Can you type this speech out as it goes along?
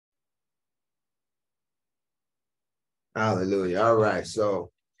Hallelujah. All right.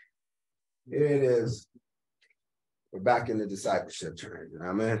 So here it is. We're back in the discipleship journey.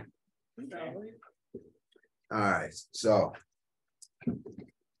 Amen. All right. So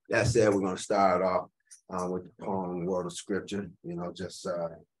that said, we're going to start off with the poem, Word of Scripture. You know, just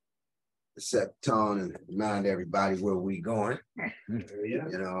set the tone and remind everybody where we're going.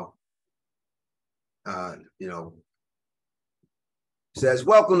 You know, says,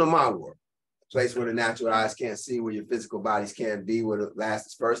 welcome to my world. Place where the natural eyes can't see, where your physical bodies can't be, where the last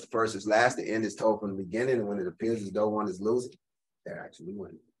is first, the first is last, the end is told from the beginning, and when it appears as though one is losing, they're actually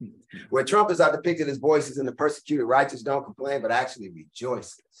winning. Where trumpets are depicted as voices and the persecuted righteous don't complain, but actually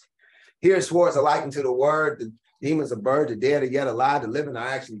rejoices. Here swords are likened to the word, the demons are birds, the dead are yet alive, the living are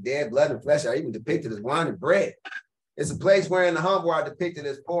actually dead, blood and flesh are even depicted as wine and bread. It's a place wherein the humble are depicted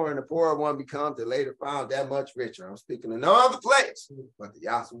as poor, and the poorer one becomes the later found that much richer. I'm speaking of no other place but the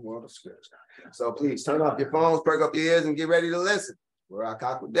awesome world of Scripture. So please turn off your phones, perk up your ears, and get ready to listen. We're our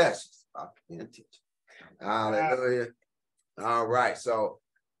Kakodesh, about to begin teaching. Hallelujah. All right, so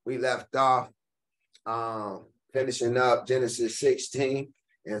we left off finishing up Genesis 16,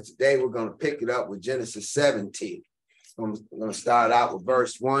 and today we're going to pick it up with Genesis 17. I'm going to start out with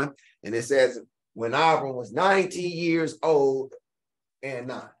verse 1, and it says, when Abram was 90 years old and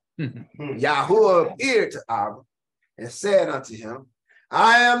 9, Yahuwah appeared to Abram and said unto him,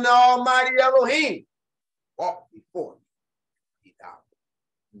 I am the Almighty Elohim. Walk before me.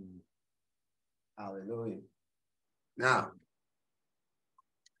 Hallelujah. Now,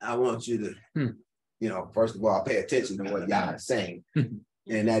 I want you to, first of all, pay attention to what Yah is saying. And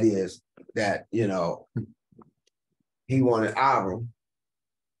that is that, he wanted Abram,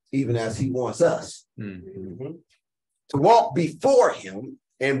 even as he wants us, to walk before him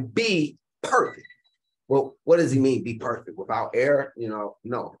and be perfect. Well, what does he mean, be perfect? Without error? No,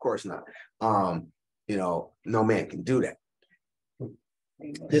 of course not. No man can do that.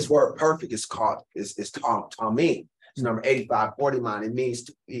 This word perfect is called, it's tamim. It's number 8549. It means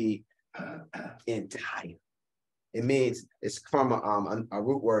to be entire. It means, it's from a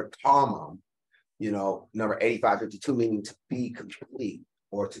root word, tamam, number 8552, meaning to be complete,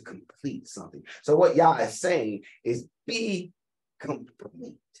 or to complete something. So what Yah is saying is be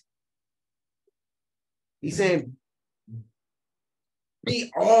complete. He's saying,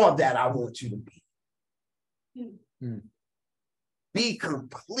 be all that I want you to be. Be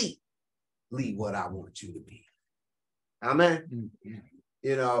completely what I want you to be. Amen.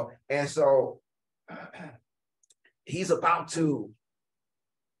 And so he's about to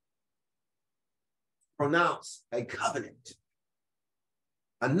pronounce a covenant.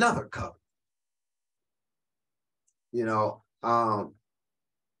 Another covenant,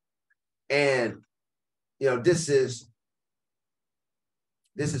 this is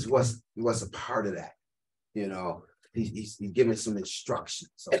what's a part of that, he's giving some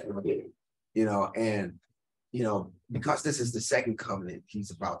instructions, because this is the second covenant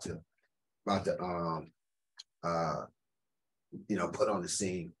he's about to put on the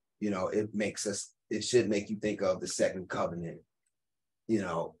scene. It should make you think of the second covenant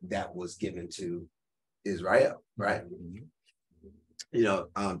that was given to Israel, right?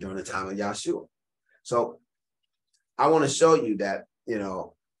 During the time of Yahshua. So I want to show you that,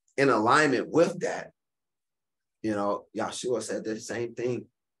 in alignment with that, Yahshua said the same thing.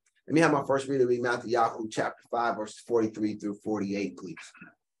 Let me have my first reader read Matthew chapter 5, verses 43 through 48, please.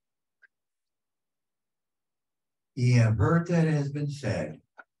 Ye have heard that it has been said,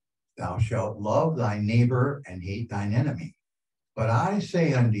 thou shalt love thy neighbor and hate thine enemy. But I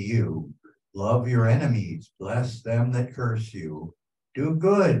say unto you, love your enemies, bless them that curse you, do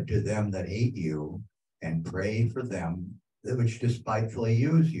good to them that hate you, and pray for them which despitefully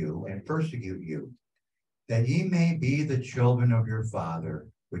use you and persecute you, that ye may be the children of your Father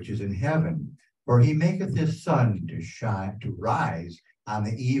which is in heaven. For he maketh his sun to shine, to rise on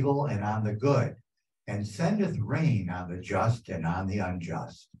the evil and on the good, and sendeth rain on the just and on the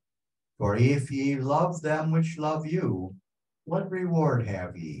unjust. For if ye love them which love you, what reward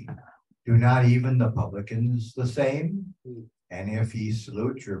have ye? Do not even the publicans the same? And if ye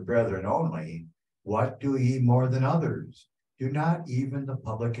salute your brethren only, what do ye more than others? Do not even the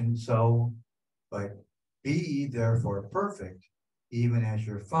publicans so? But be ye therefore perfect, even as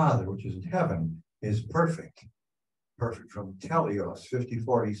your Father which is in heaven is perfect. Perfect from teleos,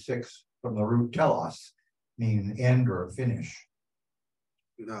 5046, from the root telos, meaning end or finish.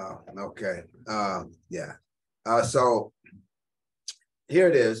 No, okay. Yeah. So here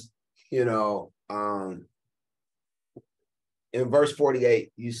it is, in verse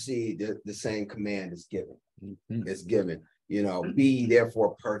 48, you see the same command is given. It's given, be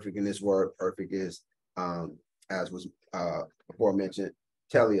therefore perfect. And this word perfect is, as was aforementioned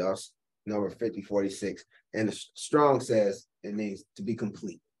teleos, number 5046, and the Strong says it means to be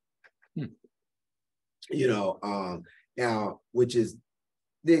complete. You know, now, which is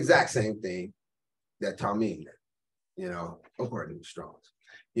the exact same thing that Talmud, you know, according to Strong's,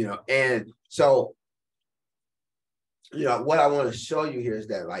 you know, and so, you know, what I want to show you here is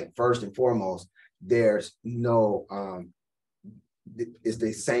that, like, first and foremost, there's no, it's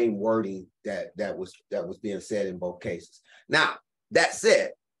the same wording that was being said in both cases. Now, that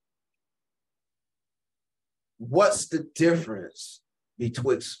said, what's the difference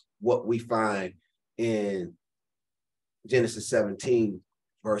betwixt what we find in Genesis 17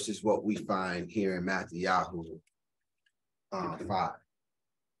 versus what we find here in Matthew 5?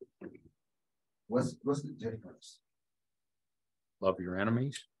 What's the difference? Love your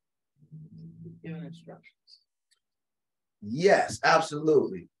enemies. Giving instructions. Yes,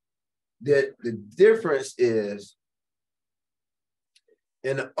 absolutely. The difference is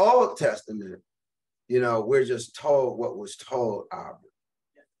in the Old Testament, you know, we're just told what was told Abram.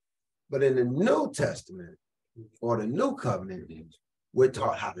 But in the New Testament or the New Covenant, we're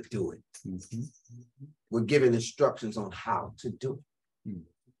taught how to do it. We're given instructions on how to do it.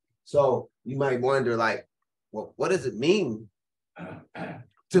 So you might wonder, like, well, what does it mean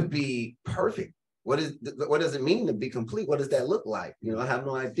to be perfect? What does it mean to be complete? What does that look like? You know, I have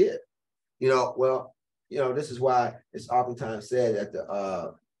no idea. You know, well, you know, this is why it's oftentimes said that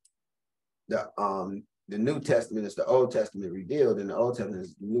the New Testament is the Old Testament revealed, and the Old Testament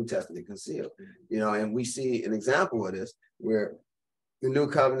is the New Testament concealed. You know, and we see an example of this where the New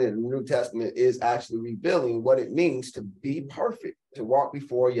Covenant and the New Testament is actually revealing what it means to be perfect, to walk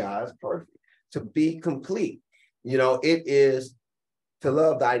before Yah as perfect, to be complete. You know, it is to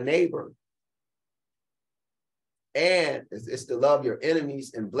love thy neighbor, and it's to love your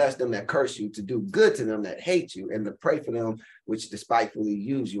enemies and bless them that curse you, to do good to them that hate you, and to pray for them which despitefully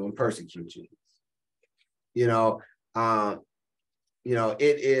use you and persecute you. You know,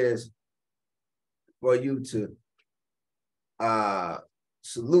 it is for you to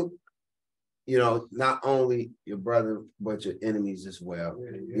salute, you know, not only your brother, but your enemies as well.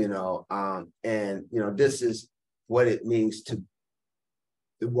 You know, and you know, this is what it means to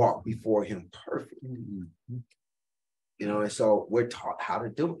walk before him perfect. You know, and so we're taught how to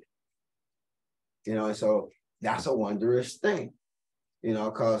do it. You know, and so that's a wondrous thing, you know,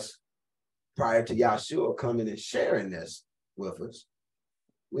 because prior to Yahshua coming and sharing this with us,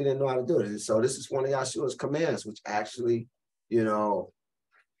 we didn't know how to do it. And so this is one of Yahshua's commands, which actually, you know,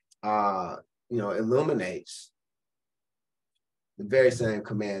 illuminates the very same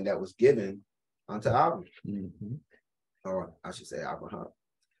command that was given unto Abram, or I should say Abraham.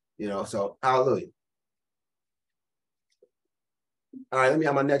 You know, so hallelujah. All right, let me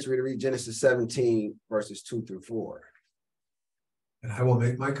have my next reader read Genesis 17, verses 2 through 4. And I will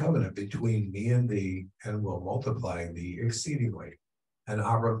make my covenant between me and thee, and will multiply thee exceedingly. And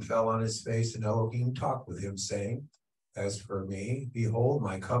Abram fell on his face, and Elohim talked with him, saying, As for me, behold,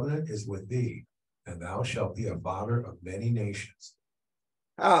 my covenant is with thee, and thou shalt be a father of many nations.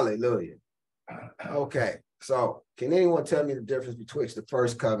 Hallelujah. Okay, so can anyone tell me the difference betwixt the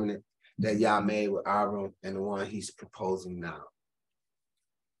first covenant that Yah made with Abram and the one he's proposing now?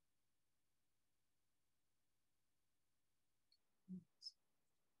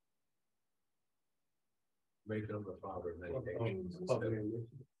 Make them the father of many nations.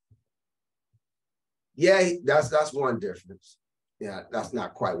 Yeah, that's one difference. Yeah, that's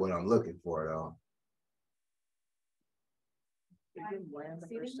not quite what I'm looking for, though. Did he give him land the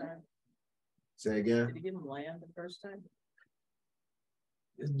first time? Say again? Did he give him land the first time?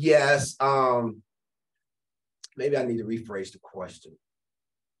 Yes. Maybe I need to rephrase the question.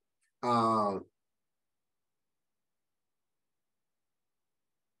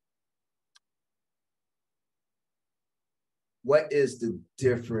 What is the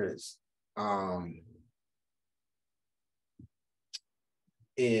difference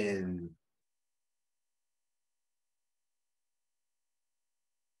in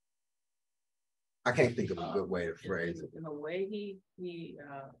I can't think of a good way to phrase it. In the way he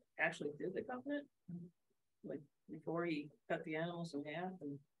actually did the covenant, like before he cut the animals in half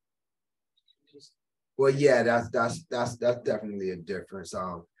and just. Well, yeah, that's definitely a difference.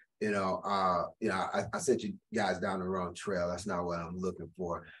 I sent you guys down the wrong trail. That's not what I'm looking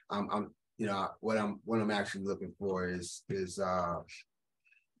for. What I'm actually looking for is let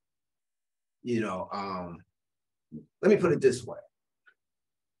me put it this way.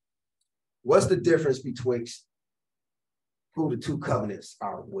 What's the difference betwixt who the two covenants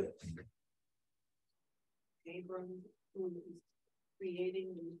are with? Abram, who is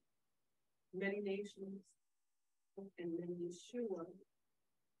creating many nations, And then Yeshua.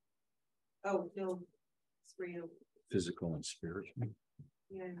 Oh, no, it's real. Physical and spiritual.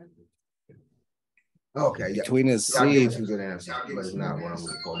 Yeah. Okay, yeah. Between his Y'all giving seed. some good answers, but it's not what I'm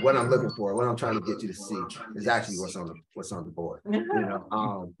looking for. What I'm looking for, what I'm trying to get you to see is actually what's on the board.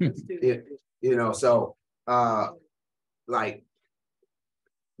 You know, so like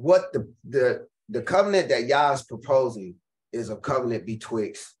what the covenant that Yah is proposing is a covenant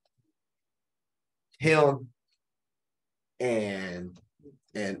betwixt him and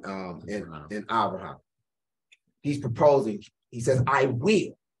Abraham. He's proposing, he says, I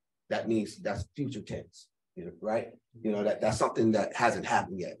will. That means that's future tense, right? That's something that hasn't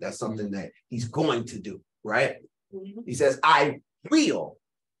happened yet. That's something that he's going to do, right? He says, I will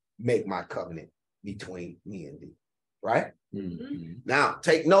make my covenant between me and thee, right? Mm-hmm. Now,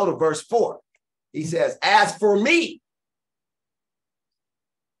 take note of verse 4. He says, as for me,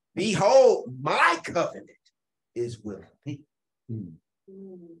 behold, my covenant is with thee.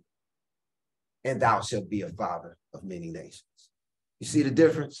 And thou shalt be a father of many nations. You see the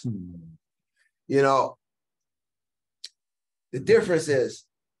difference? The difference is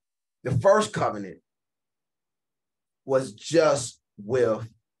the first covenant was just with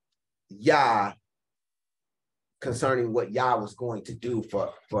Yah concerning what Yah was going to do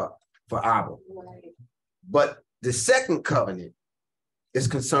for Abel. Right. But the second covenant is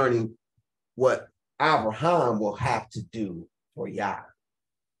concerning what Abraham will have to do for Yah.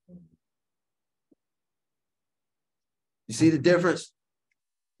 You see the difference?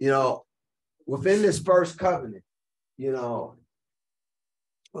 Within this first covenant,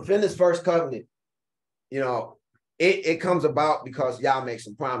 it comes about because Yah makes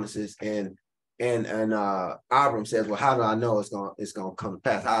some promises and Abram says, well, how do I know it's gonna come to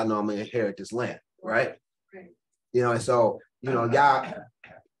pass? How do I know I'm gonna inherit this land? Right? And so, Yah,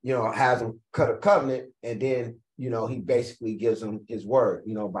 has him cut a covenant, and then, he basically gives him his word,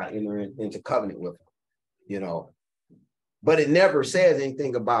 by entering into covenant with him, But it never says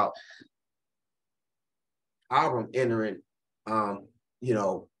anything about Abram entering,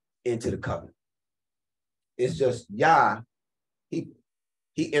 into the covenant. It's just Yah, he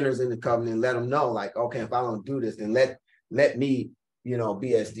enters in the covenant and let him know, like, okay, if I don't do this, then let me,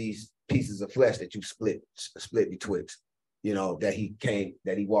 be as these pieces of flesh that you split betwixt, that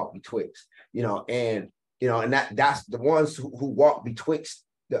he walked betwixt, and that's the ones who walk betwixt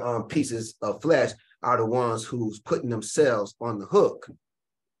the pieces of flesh are the ones who's putting themselves on the hook,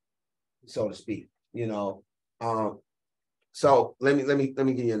 so to speak. So let me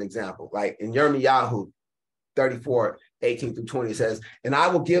give you an example. Like in Yirmiyahu 34:18-20 says, and I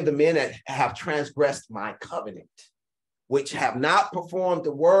will give the men that have transgressed my covenant, which have not performed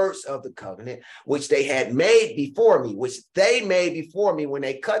the words of the covenant, which they had made before me, when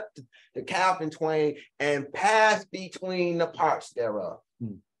they cut the calf in twain and passed between the parts thereof.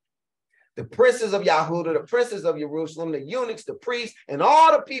 The princes of Yahudah, the princes of Jerusalem, the eunuchs, the priests, and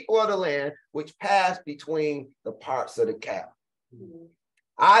all the people of the land, which passed between the parts of the calf.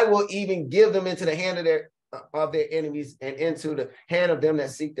 I will even give them into the hand of their enemies, and into the hand of them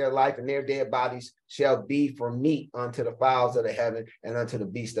that seek their life, and their dead bodies shall be for meat unto the fowls of the heaven and unto the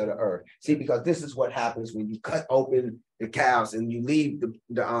beasts of the earth. See, because this is what happens when you cut open the calves and you leave the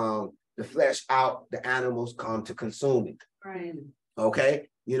flesh out, the animals come to consume it. Right. Okay.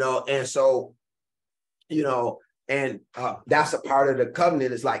 And so, and that's a part of the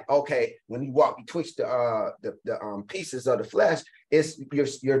covenant. It's like, okay, when you walk betwixt the pieces of the flesh, it's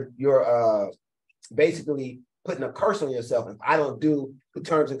you're basically putting a curse on yourself. If I don't do the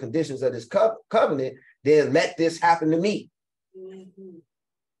terms and conditions of this covenant, then let this happen to me.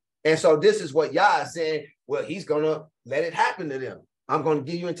 And so this is what Yah is saying. Well, he's gonna let it happen to them. I'm going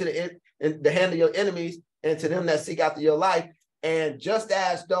to give you into the hand of your enemies, and to them that seek after your life. And just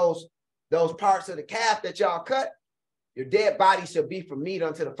as those parts of the calf that y'all cut, your dead body shall be for meat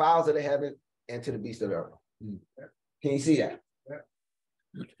unto the fowls of the heaven and to the beasts of the earth. Can you see that?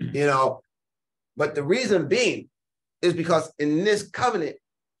 But the reason being is because in this covenant,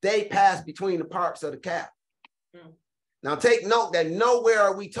 they pass between the parts of the calf. Now take note that nowhere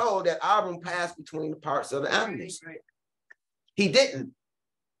are we told that Abram passed between the parts of the animals. Right. He didn't.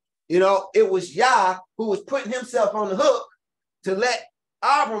 It was Yah who was putting himself on the hook to let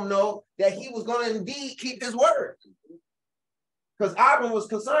Abram know that he was going to indeed keep his word. Because Abram was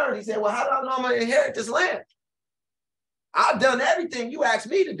concerned. He said, well, how do I know I'm going to inherit this land? I've done everything you asked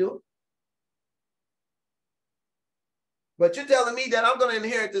me to do. But you're telling me that I'm going to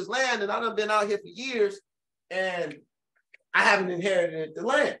inherit this land, and I've been out here for years, and I haven't inherited the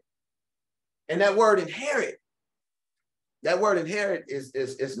land. And that word inherit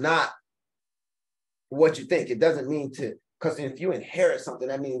is not what you think. It doesn't mean to, because if you inherit something,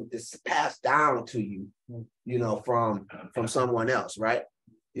 that means it's passed down to you, you know, from someone else, right?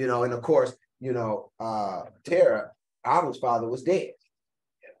 You know, and of course, you know, Terah, Abram's father, was dead.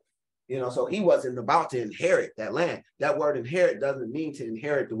 You know, so he wasn't about to inherit that land. That word inherit doesn't mean to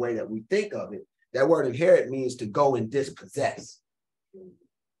inherit the way that we think of it. That word inherit means to go and dispossess.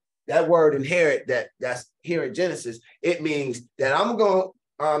 That word inherit that's here in Genesis, it means that I'm going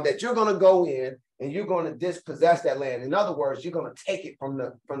that you're going to go in and you're going to dispossess that land. In other words, you're going to take it from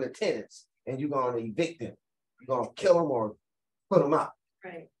the tenants and you're going to evict them. You're going to kill them or put them out.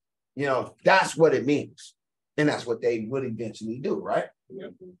 Right. You know, that's what it means. And that's what they would eventually do, right?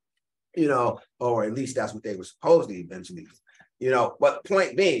 You know, or at least that's what they were supposed to eventually do. You know, but the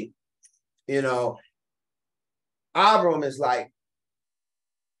point being, you know, Abram is like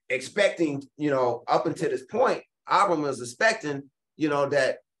expecting, you know, up until this point, Abram was expecting, you know,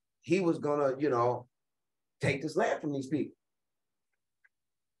 that he was gonna, you know, take this land from these people.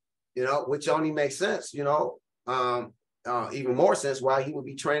 You know, which only makes sense, you know, even more sense why he would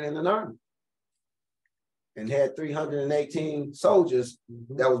be training an army. And had 318 soldiers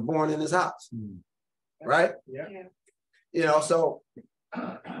that was born in his house. Right? Yeah. You know, so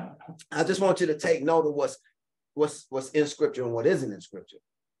I just want you to take note of what's in scripture and what isn't in scripture.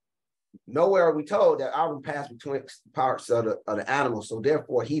 Nowhere are we told that Abram passed between parts of the animals, so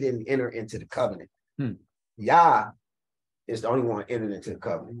therefore he didn't enter into the covenant. Yah is the only one entered into the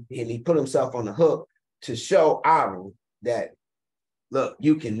covenant. And he put himself on the hook to show Abram that, look,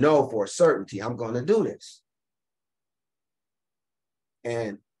 you can know for a certainty I'm going to do this.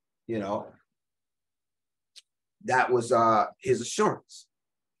 And, you know, that was his assurance.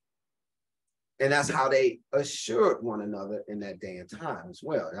 And that's how they assured one another in that day and time as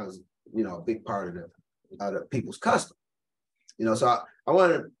well. That was, you know, a big part of the people's custom. You know, so I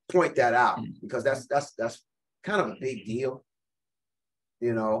want to point that out because that's kind of a big deal.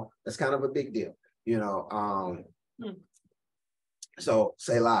 You know, that's kind of a big deal. You know, so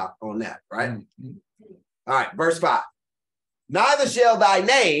say loud on that, right? All right, verse 5. Neither shall thy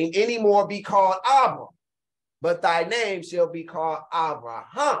name anymore be called Abram, but thy name shall be called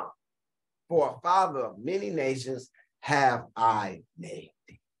Abraham. For a father of many nations have I made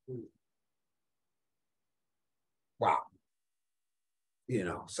thee. Wow. You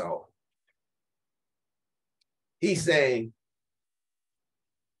know, so he's saying,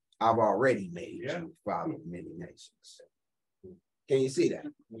 I've already made you father of many nations. Can you see that?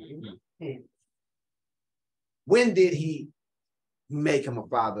 When did he make him a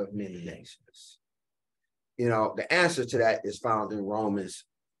father of many nations? You know, the answer to that is found in Romans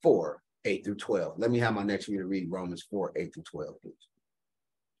 4, 8 through 12. Let me have my next reader read Romans 4, 8 through 12, please.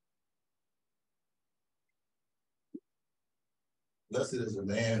 Blessed is the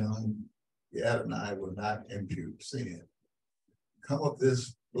man whom the Adonai will not impute sin. Come of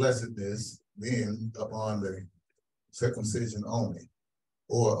this blessedness then upon the circumcision only,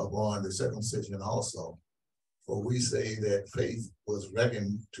 or upon the circumcision also. For we say that faith was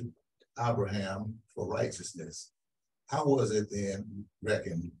reckoned to Abraham for righteousness. How was it then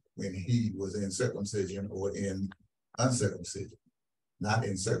reckoned when he was in circumcision or in uncircumcision? Not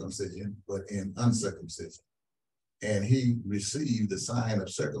in circumcision, but in uncircumcision. And he received the sign of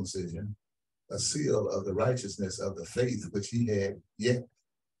circumcision, a seal of the righteousness of the faith which he had, yet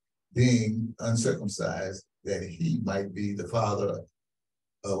being uncircumcised, that he might be the father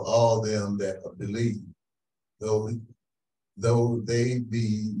of all them that believe, though they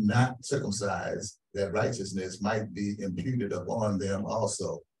be not circumcised, that righteousness might be imputed upon them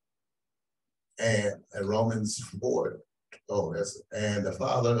also. And Romans 4, and the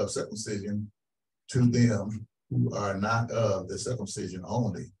father of circumcision to them who are not of the circumcision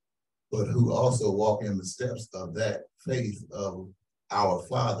only, but who also walk in the steps of that faith of our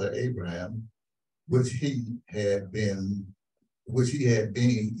father Abraham, which he had been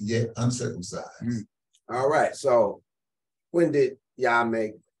yet uncircumcised. All right, so when did Yah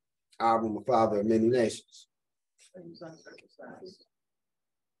make Abram a father of many nations? He was uncircumcised.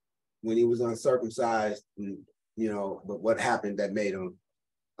 When he was uncircumcised, you know, but what happened that made him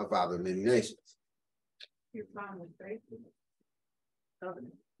a father of many nations? Your problem with faith.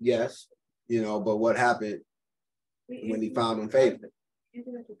 Covenant. Yes, you know, but what happened when he found him faithful?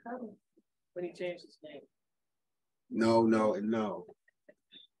 When he changed his name. No, and no.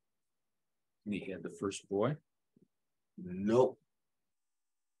 And he had the first boy. Nope.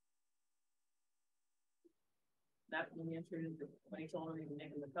 Not when he entered into, when he told him he was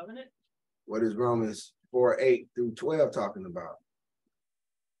making the covenant. What is Romans 4, 8 through 12 talking about?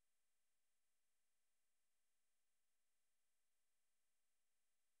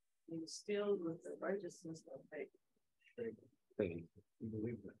 instilled with the righteousness of faith.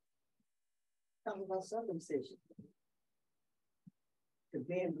 Talking about circumcision. The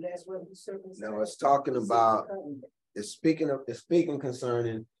being blessed with the circumcision. No, it's talking about, it's speaking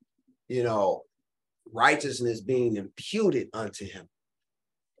concerning, you know, righteousness being imputed unto him.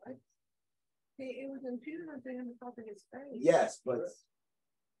 It was imputed unto him because of his faith. Yes,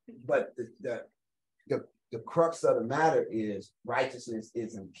 but the crux of the matter is righteousness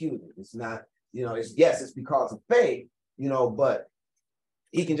is imputed. It's not, you know, it's because of faith, you know, but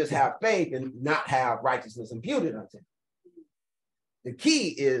he can just have faith and not have righteousness imputed unto him. The key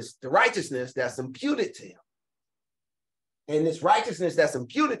is the righteousness that's imputed to him. And this righteousness that's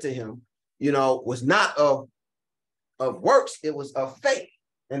imputed to him, you know, was not of works, it was of faith.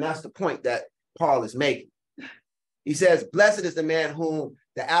 And that's the point that Paul is making. He says, blessed is the man whom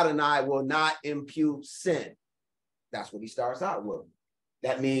the Adonai will not impute sin. That's what he starts out with.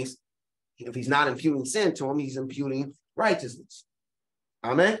 That means if he's not imputing sin to him, he's imputing righteousness.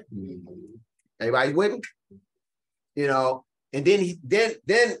 Amen. Everybody with me? You know, and then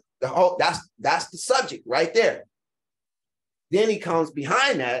the whole that's the subject right there. Then he comes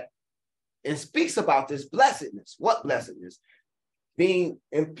behind that and speaks about this blessedness. What blessedness? Being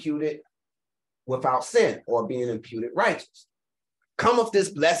imputed without sin, or being imputed righteous. Cometh this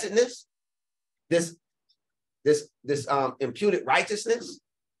blessedness, this imputed righteousness,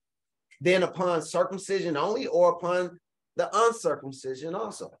 then upon circumcision only, or upon the uncircumcision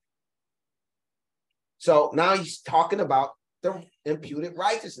also. So now he's talking about the imputed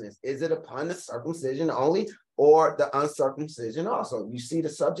righteousness. Is it upon the circumcision only, or the uncircumcision also? You see, the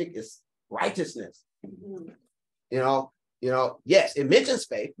subject is righteousness. You know, yes, it mentions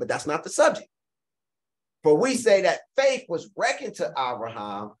faith, but that's not the subject. For we say that faith was reckoned to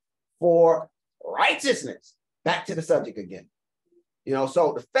Abraham for righteousness. Back to the subject again. You know,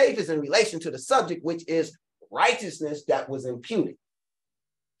 so the faith is in relation to the subject, which is righteousness that was imputed.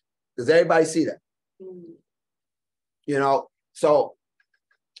 Does everybody see that? You know, so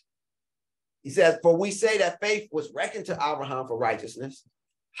he says, for we say that faith was reckoned to Abraham for righteousness.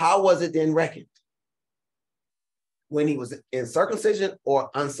 How was it then reckoned? When he was in circumcision or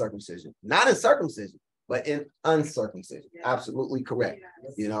uncircumcision? Not in circumcision, but in uncircumcision. Yeah. Absolutely correct.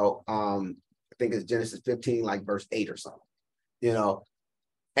 Yes. You know, I think it's Genesis 15, like verse 8 or something, you know,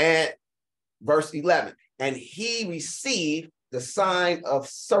 and verse 11, and he received the sign of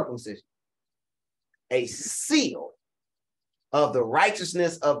circumcision, a seal of the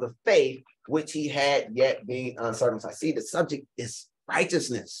righteousness of the faith which he had yet being uncircumcised. See, the subject is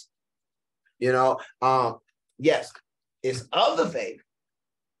righteousness. You know, yes, it's of the faith,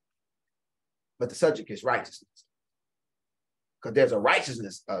 but the subject is righteousness, because there's a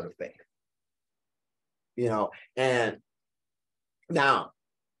righteousness of the faith. You know, and now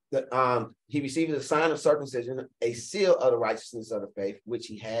he received the sign of circumcision, a seal of the righteousness of the faith which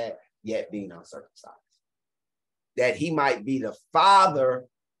he had yet being uncircumcised, that he might be the father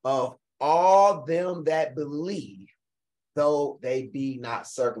of all them that believe, though they be not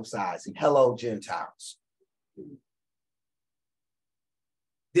circumcised. Hello, Gentiles.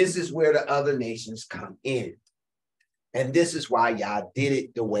 This is where the other nations come in. And this is why Yah did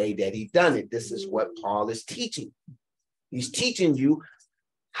it the way that he done it. This is what Paul is teaching. He's teaching you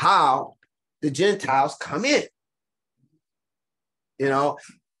how the Gentiles come in. You know,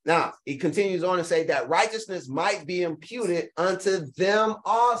 now he continues on to say that righteousness might be imputed unto them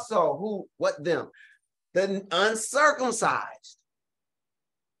also. Who, what them? The uncircumcised.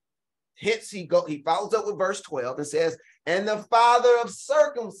 Hence he follows up with verse 12 and says, and the father of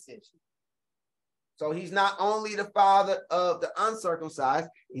circumcision. So he's not only the father of the uncircumcised,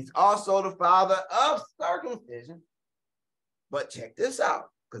 he's also the father of circumcision. But check this out,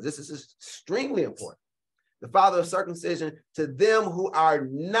 because this is extremely important. The father of circumcision to them who are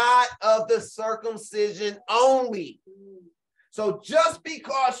not of the circumcision only. So just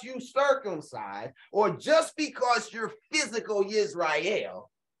because you circumcised, or just because you're physical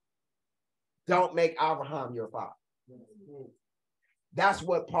Israel, don't make Abraham your father. That's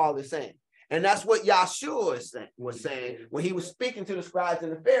what Paul is saying. And that's what Yahshua was saying when he was speaking to the scribes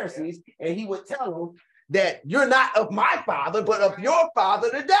and the Pharisees, and he would tell them that you're not of my father, but of your father,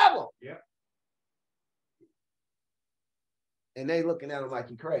 the devil. Yeah. And they looking at him like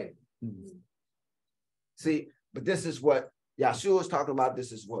he crazy. See, but this is what Yahshua is talking about.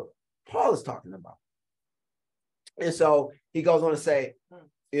 This is what Paul is talking about. And so he goes on to say,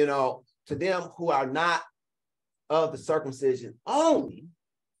 you know, to them who are not of the circumcision only,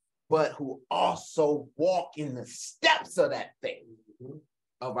 but who also walk in the steps of that faith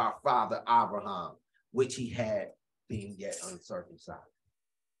of our father Abraham, which he had being yet uncircumcised.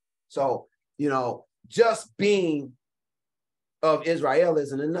 So, you know, just being of Israel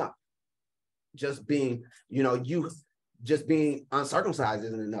isn't enough. Just being, you know, just being uncircumcised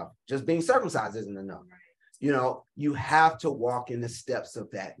isn't enough. Just being circumcised isn't enough. You know, you have to walk in the steps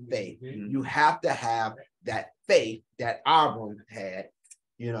of that faith. You have to have that faith that Abram had,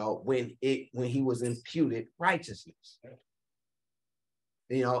 you know, when he was imputed righteousness.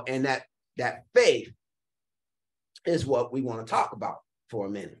 You know, and that faith is what we want to talk about for a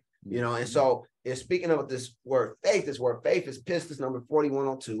minute. You know, and so in speaking of this word faith is pistis number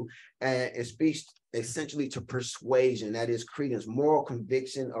 4102, and it speaks essentially to persuasion, that is credence, moral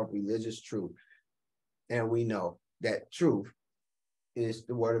conviction of religious truth. And we know that truth is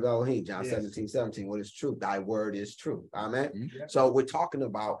the word of Elohim, John 17:17. What is truth? Thy word is truth. Amen. So we're talking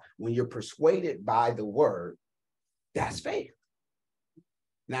about when you're persuaded by the word, that's faith.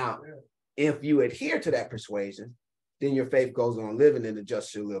 Now, if you adhere to that persuasion, then your faith goes on living, and the just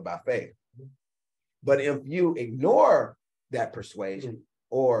shall live by faith. But if you ignore that persuasion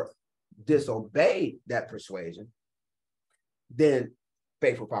or disobey that persuasion, then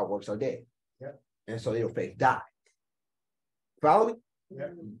faith without works are dead. And so your faith died. Follow me?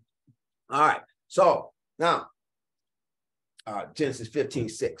 All right. So now, Genesis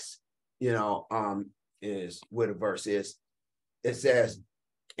 15:6, you know, is where the verse is. It says,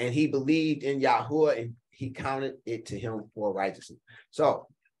 and he believed in Yahuwah, and he counted it to him for righteousness. So,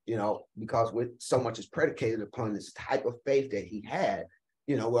 you know, because so much is predicated upon this type of faith that he had,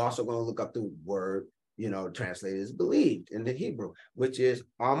 you know, we're also going to look up the word, you know, translated as believed in the Hebrew, which is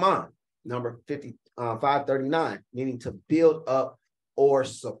Aman, number 539, meaning to build up or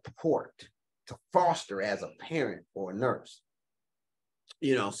support, to foster as a parent or a nurse.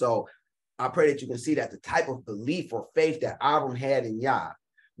 You know, so I pray that you can see that the type of belief or faith that Abram had in Yah,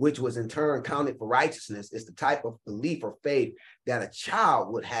 which was in turn counted for righteousness, is the type of belief or faith that a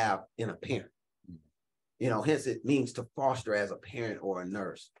child would have in a parent. You know, hence it means to foster as a parent or a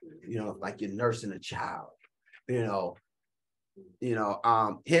nurse, you know, like you're nursing a child, you know,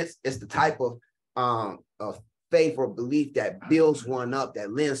 hence it's the type of faith or belief that builds one up,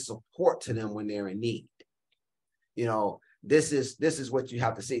 that lends support to them when they're in need. You know, this is what you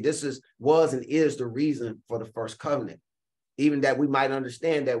have to see. This was and is the reason for the first covenant. Even that we might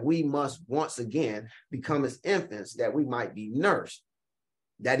understand that we must once again become as infants, that we might be nursed,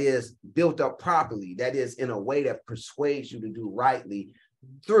 that is built up properly, that is in a way that persuades you to do rightly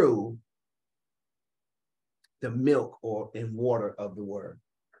through the milk or in water of the word,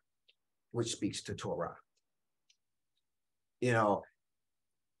 which speaks to Torah. You know,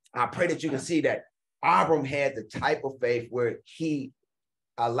 I pray that you can see that Abram had the type of faith where he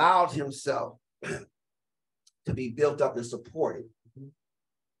allowed himself to be built up and supported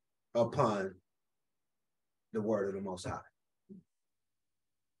upon the word of the Most High.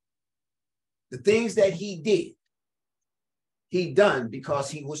 The things that he done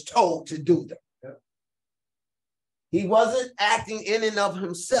because he was told to do them. He wasn't acting in and of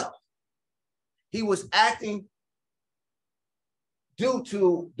himself. He was acting due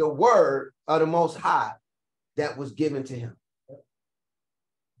to the word of the Most High that was given to him.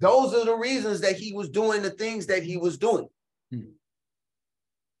 Those are the reasons that he was doing the things that he was doing.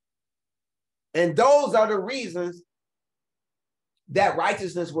 And those are the reasons that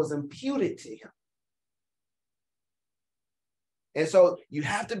righteousness was imputed to him. And so you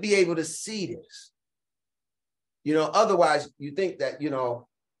have to be able to see this. You know, otherwise you think that, all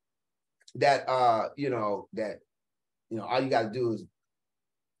you got to do is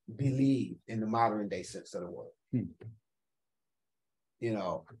believe in the modern day sense of the word. You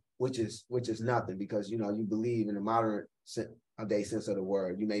know, which is nothing, because, you believe in the modern day sense of the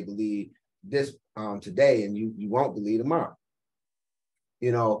word. You may believe this today and you won't believe tomorrow.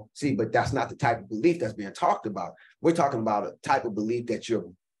 But that's not the type of belief that's being talked about. We're talking about a type of belief that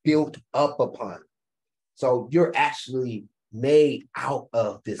you're built up upon. So you're actually made out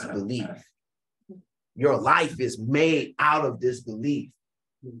of this belief. Your life is made out of this belief.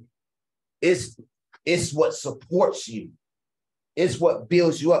 It's what supports you. It's what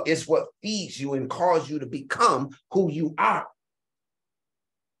builds you up. It's what feeds you and causes you to become who you are.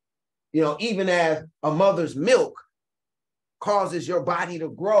 Even as a mother's milk causes your body to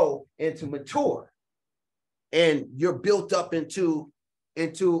grow and to mature, and you're built up into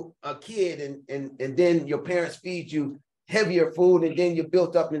a kid, and then your parents feed you heavier food, and then you're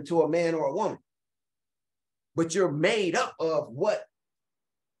built up into a man or a woman. But you're made up of what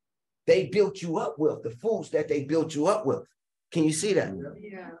they built you up with, the foods that they built you up with. Can you see that?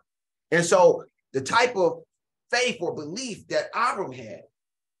 Yeah. And so the type of faith or belief that Abram had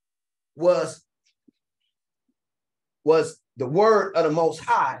was the word of the Most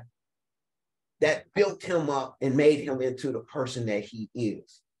High that built him up and made him into the person that he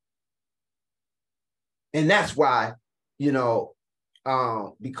is. And that's why, you know,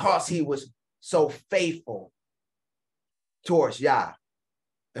 because he was so faithful towards Yah,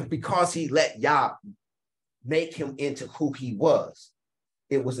 and because he let Yah make him into who he was,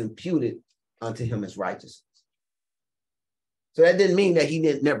 it was imputed unto him as righteousness. So that didn't mean that he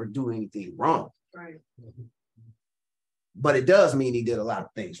didn't never do anything wrong. Right. But it does mean he did a lot of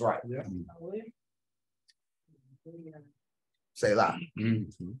things right. Yeah. Say a lot.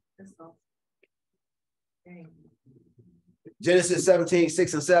 Mhm. That's all. Dang. Genesis 17,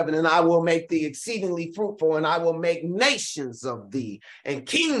 6 and 7, and I will make thee exceedingly fruitful, and I will make nations of thee, and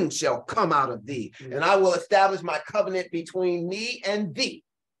kings shall come out of thee, and I will establish my covenant between me and thee,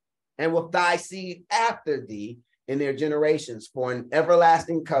 and with thy seed after thee in their generations, for an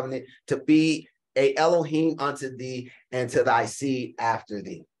everlasting covenant to be a Elohim unto thee and to thy seed after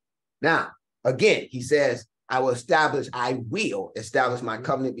thee. Now, again, he says, I will establish my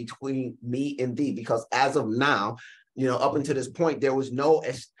covenant between me and thee, because as of now, you know, up until this point, there was no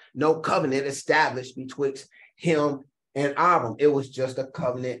covenant established betwixt him and Abram. It was just a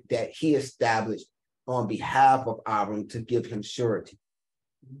covenant that he established on behalf of Abram to give him surety.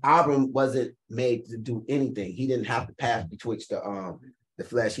 Abram wasn't made to do anything. He didn't have to pass betwixt the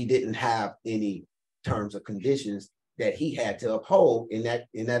flesh. He didn't have any terms or conditions that he had to uphold in that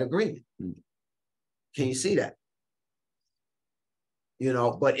agreement. Can you see that? You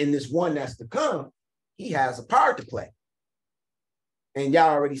know, but in this one that's to come, he has a part to play. And y'all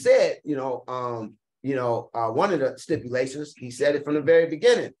already said, one of the stipulations, he said it from the very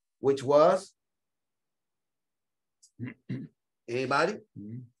beginning, which was, anybody?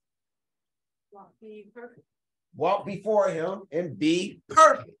 Be perfect. Walk before him and be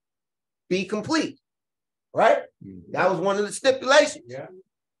perfect, be complete, right? That was one of the stipulations. Yeah.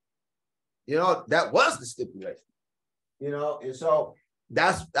 You know, that was the stipulation. You know, and so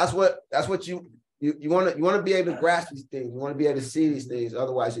that's what you want to be able to grasp these things. You want to be able to see these things.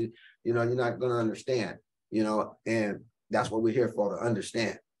 Otherwise, you're not going to understand. You know, and that's what we're here for, to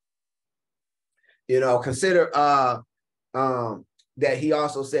understand. You know, consider that he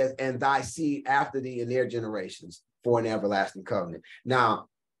also says, and thy seed after thee in their generations for an everlasting covenant. Now,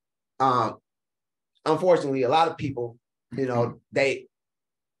 unfortunately, a lot of people, you know, they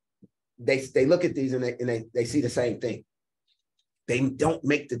look at these and they see the same thing. They don't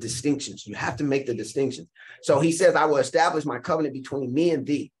make the distinctions. You have to make the distinctions. So he says, I will establish my covenant between me and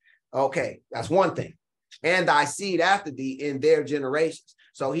thee. Okay, that's one thing. And thy seed after thee in their generations.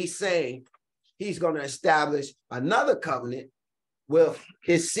 So he's saying he's going to establish another covenant with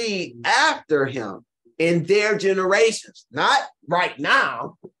his seed after him in their generations. Not right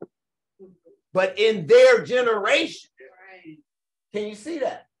now, but in their generation. Right. Can you see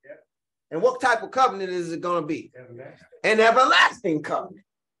that? And what type of covenant is it going to be? An everlasting covenant.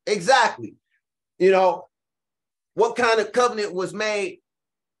 Exactly. You know, what kind of covenant was made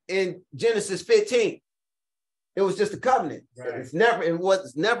in Genesis 15? It was just a covenant. Right. It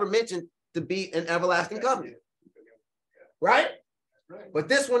was never mentioned to be an everlasting covenant. Right? But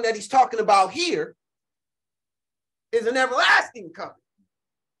this one that he's talking about here is an everlasting covenant.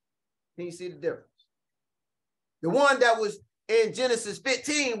 Can you see the difference? The one that was in Genesis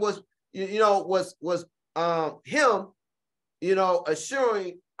 15 was him,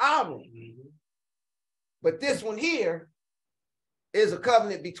 assuring Abram. But this one here is a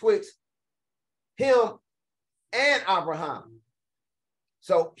covenant betwixt him and Abraham.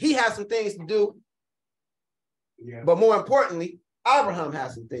 So he has some things to do, but more importantly, Abraham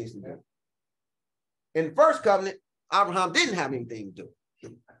has some things to do. In the first covenant, Abraham didn't have anything to do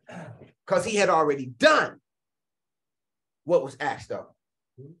because he had already done what was asked of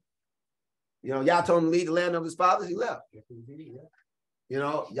him. You know, y'all told him to leave the land of his fathers, he left. You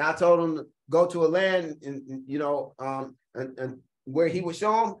know, y'all told him to go to a land and where he would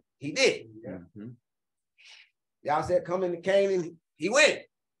show him, he did. Y'all said, come into Canaan, he went.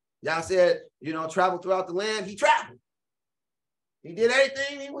 Y'all said, travel throughout the land, he traveled. He did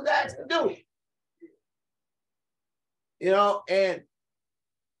everything he was asked to do. And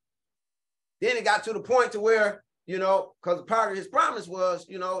then it got to the point to where, because part of his promise was,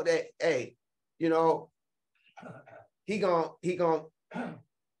 that, hey, he gonna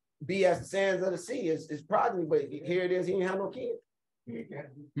be as the sands of the sea. It's progeny, but here it is, he ain't have no kid.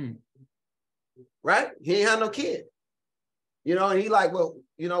 Right? He ain't have no kid. And he like, well,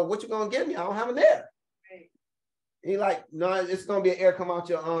 what you gonna give me? I don't have an heir. He like, no, it's gonna be an heir come out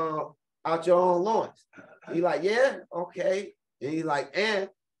your own loins. He like, yeah, okay. And he like, and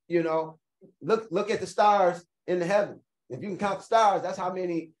look at the stars in the heaven. If you can count the stars, that's how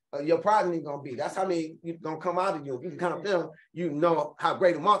many your progeny gonna be. That's how many you gonna come out of you. If you can count them, you know how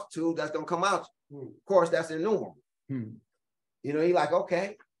great a multitude that's gonna come out. Of course, that's innumerable. You know, he like,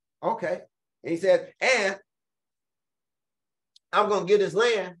 okay. And he said, and I'm gonna give this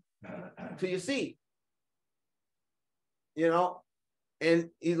land to your seed. You know, and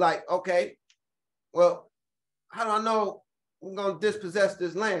he's like, okay, well, how do I know we're gonna dispossess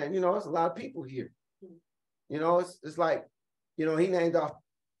this land? You know, it's a lot of people here. You know, it's like, you know, he named off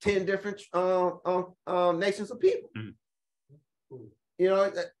 10 different nations of people. You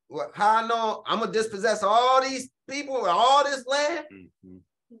know, how I know I'm gonna dispossess all these people with all this land?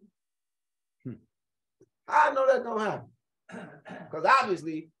 How I know that's gonna happen? Because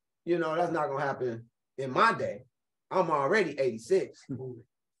obviously, you know, that's not gonna happen in my day. I'm already 86, you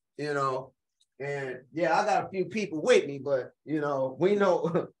know, and yeah, I got a few people with me, but you know, we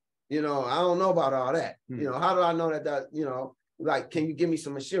know, you know, I don't know about all that. You know, how do I know that, you know, like, can you give me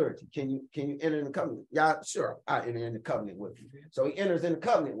some assurance? Can you enter in the covenant? Yeah, sure, I enter in the covenant with you. So he enters in the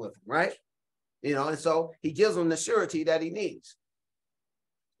covenant with him, right? You know, and so he gives him the surety that he needs.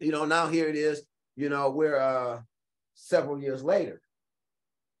 You know, now here it is, you know, we're several years later,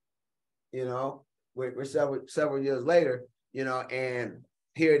 you know, we're several years later, you know, and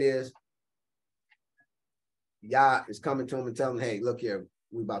here it is. Yah is coming to him and telling him, hey, look here,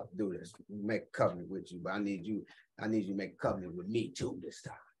 we about to do this. We make a covenant with you, but I need you to make a covenant with me too this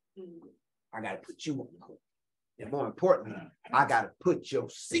time. I gotta put you on the hook. And more importantly, I gotta put your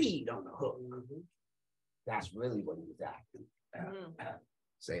seed on the hook. That's really what he was after.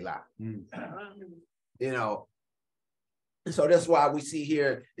 Say la. You know, so that's why we see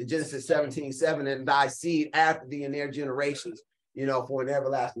here in Genesis 17:7, and thy seed after thee in their generations, you know, for an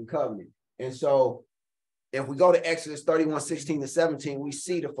everlasting covenant. And so if we go to Exodus 31:16-17, we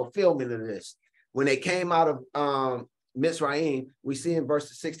see the fulfillment of this. When they came out of Mizraim, we see in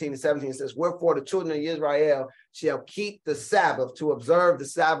verses 16 and 17, it says, wherefore the children of Israel shall keep the Sabbath, to observe the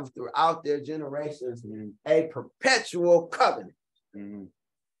Sabbath throughout their generations, a perpetual covenant.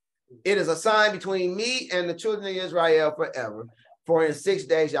 It is a sign between me and the children of Israel forever. For in 6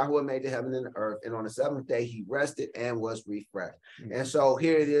 days Yahweh made the heaven and the earth, and on the seventh day he rested and was refreshed. And so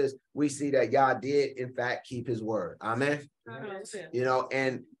here it is, we see that Yah did in fact keep his word. Amen. You know,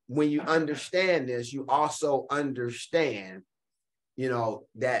 and when you understand this, you also understand, you know,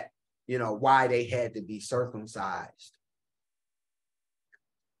 that, you know, why they had to be circumcised.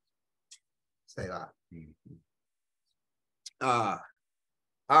 Say that. All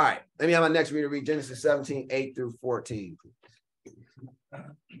right, let me have my next reader read Genesis 17:8-14.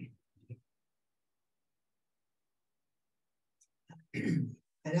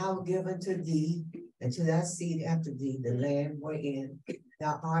 And I will give unto thee and to thy seed after thee the land wherein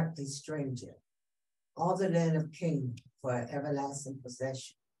thou art a stranger, all the land of Canaan for an everlasting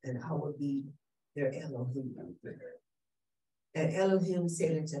possession, and I will be their Elohim. And Elohim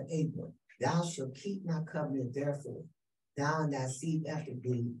said unto Abram, thou shalt keep my covenant, therefore, thou and thy seed after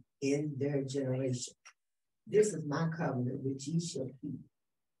thee in their generation. This is my covenant which ye shall keep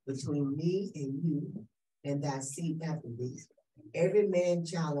between me and you and thy seed after thee. Every man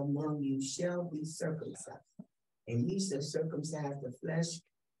child among you shall be circumcised, and ye shall circumcise the flesh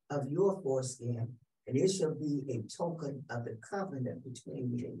of your foreskin, and it shall be a token of the covenant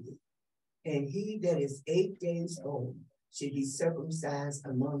between me and you. And he that is 8 days old should be circumcised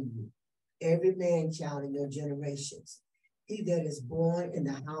among you, every man child in your generations. He that is born in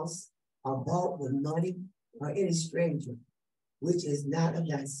the house or bought with money, or any stranger, which is not of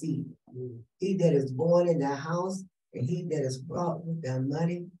thy seed. He that is born in thy house, and he that is bought with thy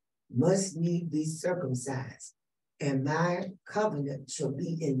money, must need be circumcised. And my covenant shall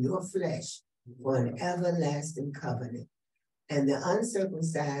be in your flesh for an everlasting covenant. And the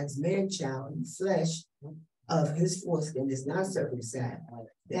uncircumcised man child in flesh of his foreskin is not circumcised,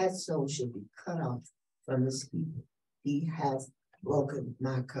 that soul shall be cut off from his people. He has broken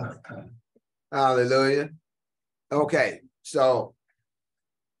my covenant. Hallelujah. Okay, so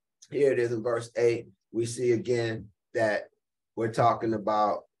here it is in verse 8. We see again that we're talking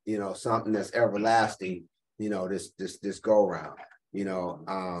about, you know, something that's everlasting, you know, this go round, you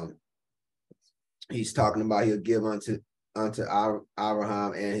know, he's talking about he'll give unto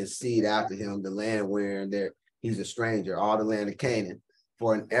Abraham and his seed after him the land where he's a stranger, all the land of Canaan,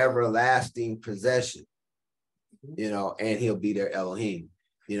 for an everlasting possession, you know, and he'll be their Elohim,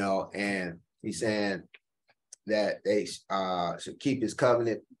 you know, and he's saying that they should keep his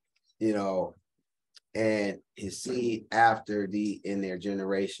covenant, you know, and his seed after thee in their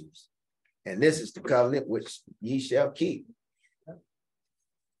generations. And this is the covenant which ye shall keep.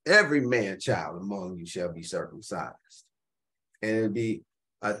 Every man child among you shall be circumcised. And it'll be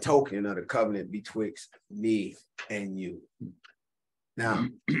a token of the covenant betwixt me and you. Now,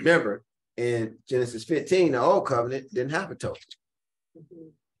 remember, in Genesis 15, the old covenant didn't have a token.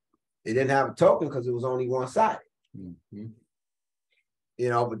 It didn't have a token because it was only one-sided. Mhm. You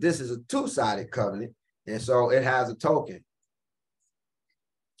know, but this is a two-sided covenant, and so it has a token.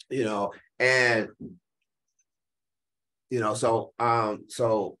 You know, and you know, so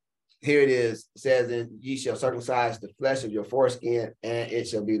here it is. It says, "And ye shall circumcise the flesh of your foreskin, and it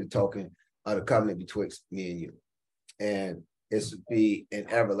shall be the token of the covenant betwixt me and you." And it should be an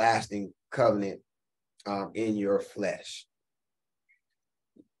everlasting covenant in your flesh.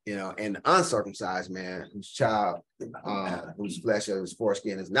 You know, and the uncircumcised man whose child, whose flesh of his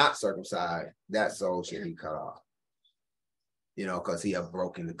foreskin is not circumcised, that soul shall be cut off. You know, because he have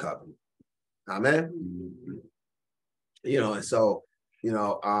broken the covenant. Amen. You know, and so, you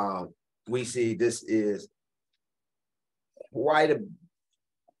know, we see this is quite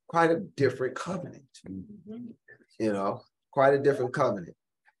a different covenant. You know, quite a different covenant.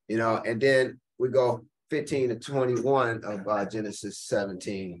 You know, and then we go 15 to 21 of Genesis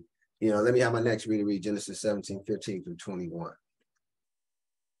 17. You know, let me have my next reader read Genesis 17, 15 through 21.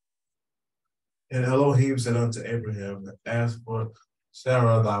 And Elohim said unto Abraham, as for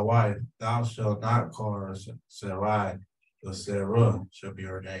Sarah thy wife, thou shalt not call her Sarai, but Sarah shall be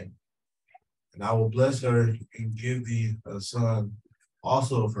her name. And I will bless her and give thee a son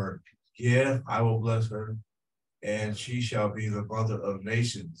also of her. Yeah, I will bless her, and she shall be the mother of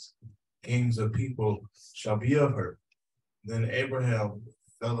nations. Kings of people shall be of her. Then Abraham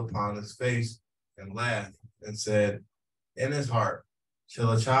fell upon his face and laughed and said in his heart,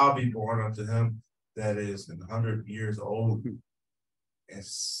 shall a child be born unto him that is 100 years old, and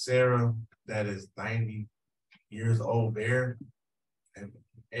Sarah that is 90 years old bear? And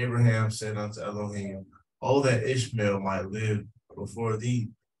Abraham said unto Elohim, oh, that Ishmael might live before thee.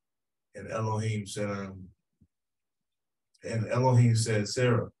 And Elohim said,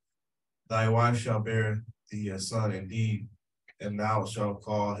 Sarah, thy wife shall bear thee a son indeed, and thou shalt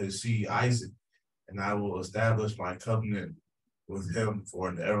call his seed Isaac, and I will establish my covenant with him for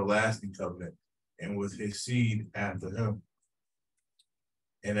an everlasting covenant, and with his seed after him.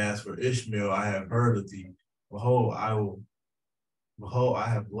 And as for Ishmael, I have heard of thee. Behold, I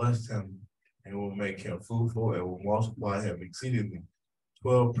have blessed him, and will make him fruitful, and will multiply him exceedingly.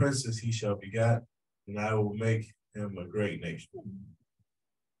 12 princes he shall beget, and I will make him a great nation.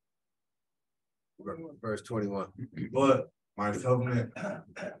 Verse 21. But my covenant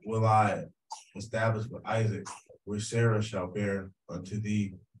will I establish with Isaac, which Sarah shall bear unto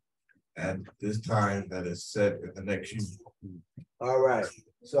thee at this time that is set in the next year. All right.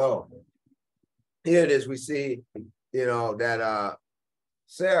 So here it is. We see, you know, that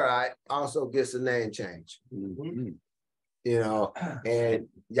Sarai also gets a name change. You know, and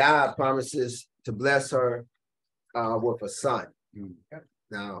Yah promises to bless her with a son.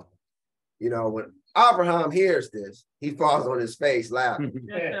 Now, you know, when Abraham hears this, he falls on his face laughing.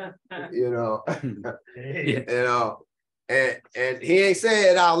 You know, you know, and he ain't say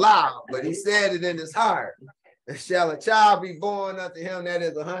it out loud, but he said it in his heart. Shall a child be born unto him that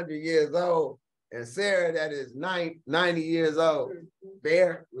is 100 years old, and Sarah that is 90 years old?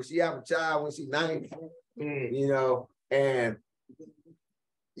 Bear, will she have a child when she's 90? You know, and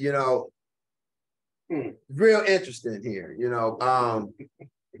you know, real interesting here, you know.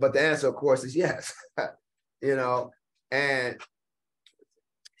 But the answer, of course, is yes. You know, and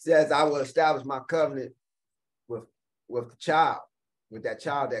says, I will establish my covenant with the child, with that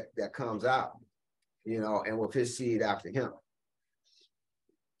child that comes out, you know, and with his seed after him.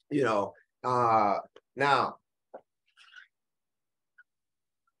 You know, now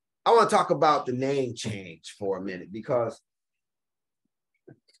I want to talk about the name change for a minute, because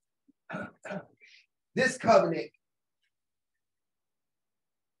this covenant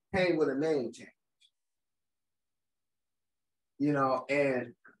came with a name change. You know,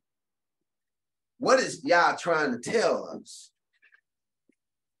 and what is Yah trying to tell us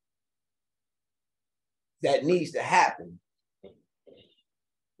that needs to happen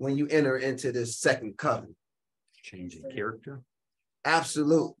when you enter into this second covenant? Changing character.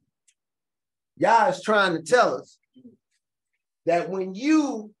 Absolutely. Yah is trying to tell us that when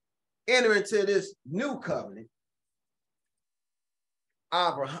you enter into this new covenant,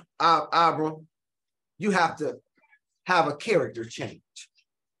 Abram, you have to have a character change.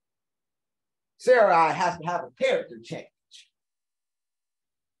 Sarai has to have a character change.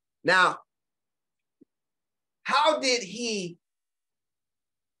 Now, how did he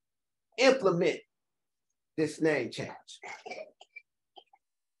implement this name change?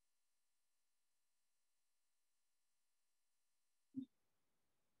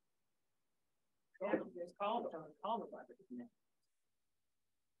 Just called him by the name.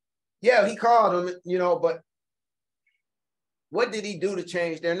 Yeah, he called them, you know, but what did he do to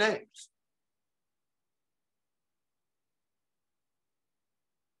change their names?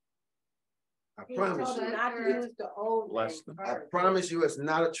 I promise told you. her not to use the old Bless name them. I first. promise you, it's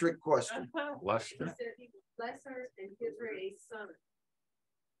not a trick question. Lester. said he would bless her and give her a son.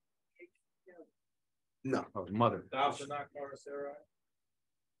 No. Oh, mother. Thou shalt not call her Sarah.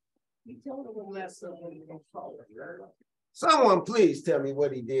 He told her when last son when he gonna call her. Someone please tell me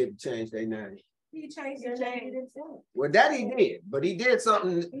what he did to change their name. He changed their name himself. Well, that he did, but he did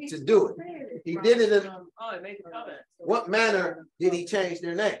something to do it. He did it in Oh, it made the covenant. what manner did he change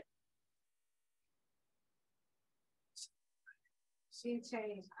their name? She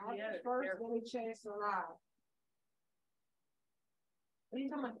changed. I Yeah, first there- when he changed Sarai. What are you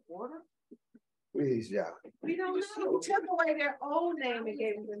talking about, the order? Please, yeah. We don't know. He took away their old name and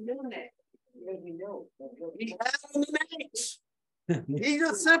gave them the new name. Maybe no. He added an H. He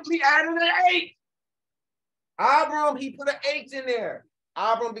just simply added an H. Abram, he put an H in there.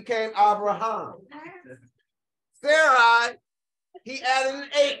 Abram became Abraham. Sarai, he added an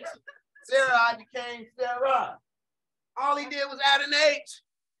H. Sarai became Sarah. All he did was add an H.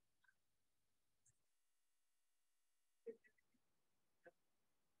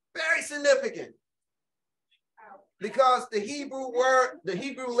 Very significant. Because the Hebrew word, the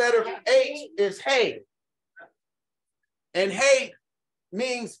Hebrew letter H is hey. And hey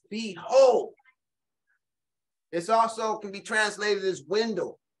means behold. It's also can be translated as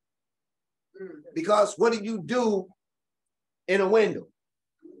window. Because what do you do in a window?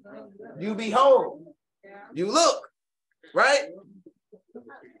 You behold. You look, right?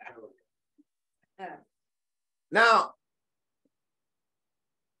 Now,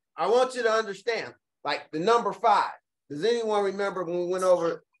 I want you to understand, like the number 5. Does anyone remember when we went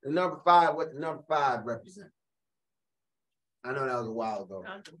over the number 5, what the number 5 represents? I know that was a while ago.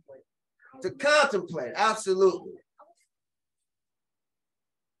 Contemplate. To contemplate, absolutely.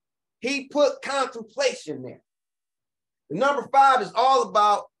 He put contemplation there. The number 5 is all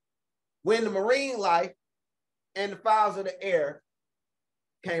about when the marine life and the fowls of the air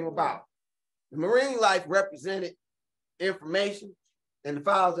came about. The marine life represented information, and the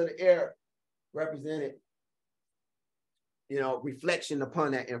fowls of the air represented, you know, reflection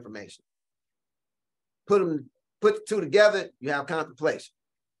upon that information. Put the two together, you have contemplation.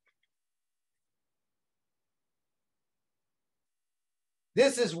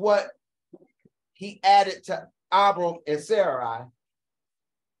 This is what he added to Abram and Sarai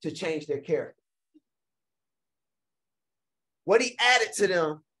to change their character. What he added to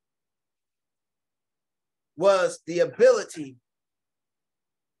them was the ability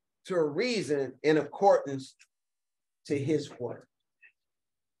to reason in accordance to his word.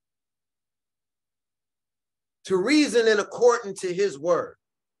 To reason in accordance to his word.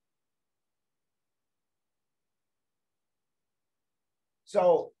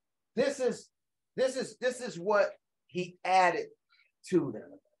 So this is what he added to them.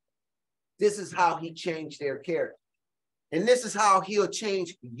 This is how he changed their character. And this is how he'll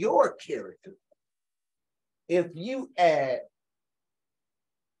change your character if you add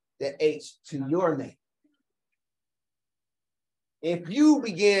the H to your name. If you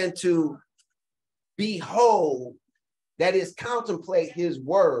begin to behold, that is, contemplate his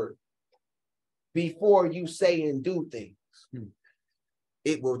word before you say and do things,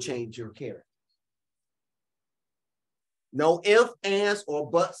 it will change your character. No ifs, ands,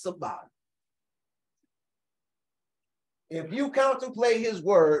 or buts about it. If you contemplate his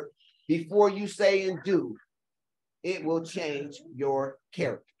word before you say and do, it will change your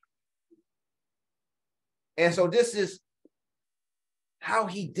character. And so this is how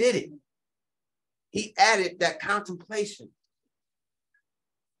he did it. He added that contemplation.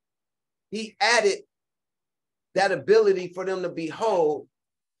 He added that ability for them to behold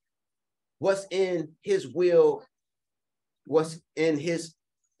what's in his will, what's in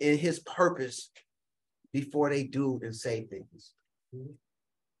his purpose before they do and say things.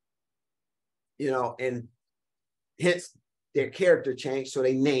 You know, and hence their character changed, so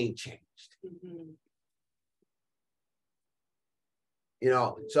their name changed. You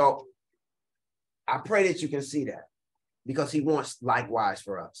know, so I pray that you can see that, because he wants likewise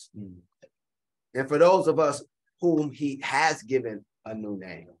for us. And for those of us whom he has given a new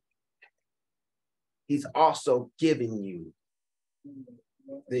name, he's also giving you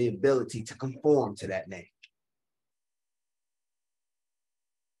the ability to conform to that name.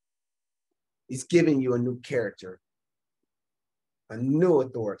 He's giving you a new character, a new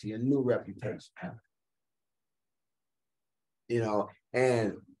authority, a new reputation. You know,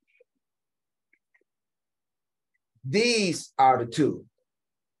 and These are the two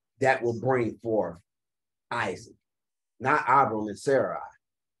that will bring forth Isaac, not Abram and Sarai.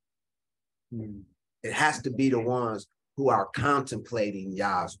 It has to be the ones who are contemplating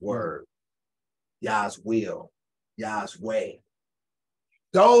Yah's word, Yah's will, Yah's way.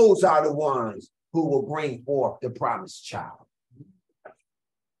 Those are the ones who will bring forth the promised child.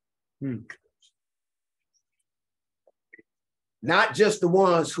 Not just the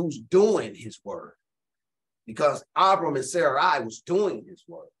ones who's doing his word, because Abram and Sarai was doing his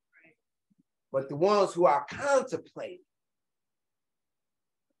word, but the ones who are contemplating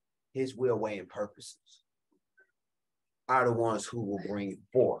his will, way, and purposes are the ones who will bring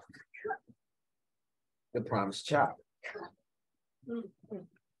forth the promised child.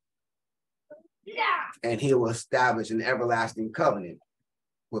 And he will establish an everlasting covenant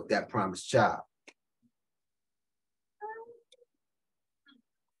with that promised child.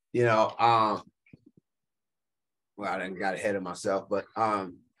 You know, well, I done got ahead of myself, but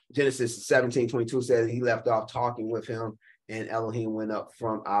Genesis 17:22 says he left off talking with him, and Elohim went up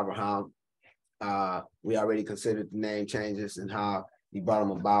from Abraham. We already considered the name changes and how he brought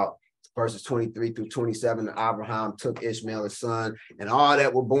them about. Verses 23 through 27, Abraham took Ishmael his son, and all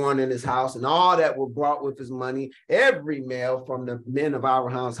that were born in his house, and all that were brought with his money, every male from the men of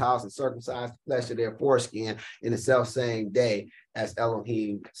Abraham's house, and circumcised the flesh of their foreskin in the selfsame day, as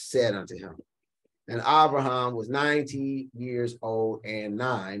Elohim said unto him. And Abraham was 90 years old and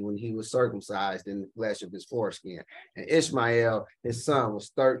 9 when he was circumcised in the flesh of his foreskin. And Ishmael, his son, was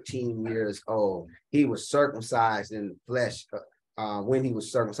 13 years old. He was circumcised in the flesh when he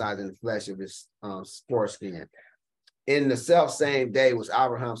was circumcised in the flesh of his foreskin. In the self-same day was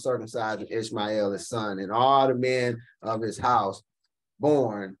Abraham circumcised and Ishmael, his son, and all the men of his house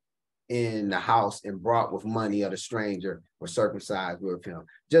born in the house and brought with money of the stranger were circumcised with him.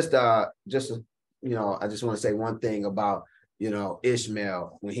 You know, I just want to say one thing about, you know,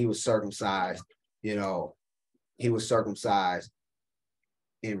 Ishmael, when he was circumcised, you know, he was circumcised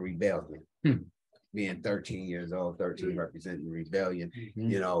in rebellion. Being 13 years old, 13 representing rebellion,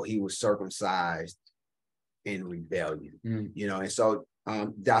 you know, he was circumcised in rebellion, you know, and so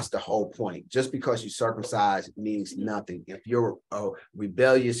that's the whole point. Just because you circumcise means nothing. If you're a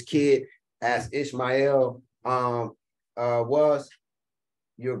rebellious kid, as Ishmael was,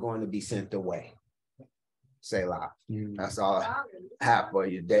 you're going to be sent away. Selah. That's all I have for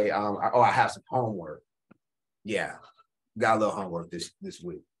you today. I have some homework. Yeah, got a little homework this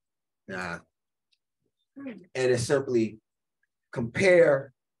week. And it's simply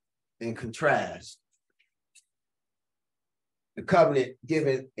compare and contrast the covenant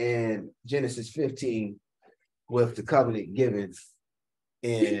given in Genesis 15 with the covenant given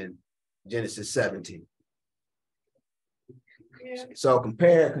in Genesis 17. So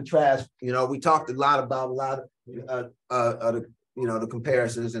compare and contrast. You know, we talked a lot about a lot of the, you know, the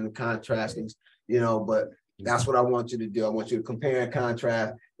comparisons and the contrastings, you know, but that's what I want you to do. I want you to compare and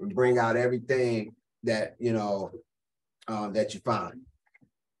contrast and bring out everything that, you know, that you find.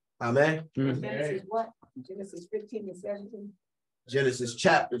 Amen. Genesis what? Genesis 15 and 17? Genesis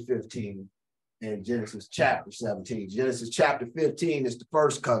chapter 15 and Genesis chapter 17. Genesis chapter 15 is the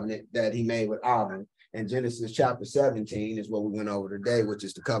first covenant that he made with Abram. And Genesis chapter 17 is what we went over today, which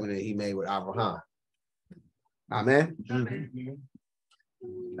is the covenant he made with Abraham. Amen.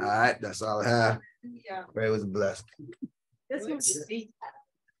 All right, that's all I have. Yeah. Pray it was blessed. This was deep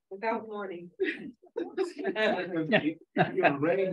without warning.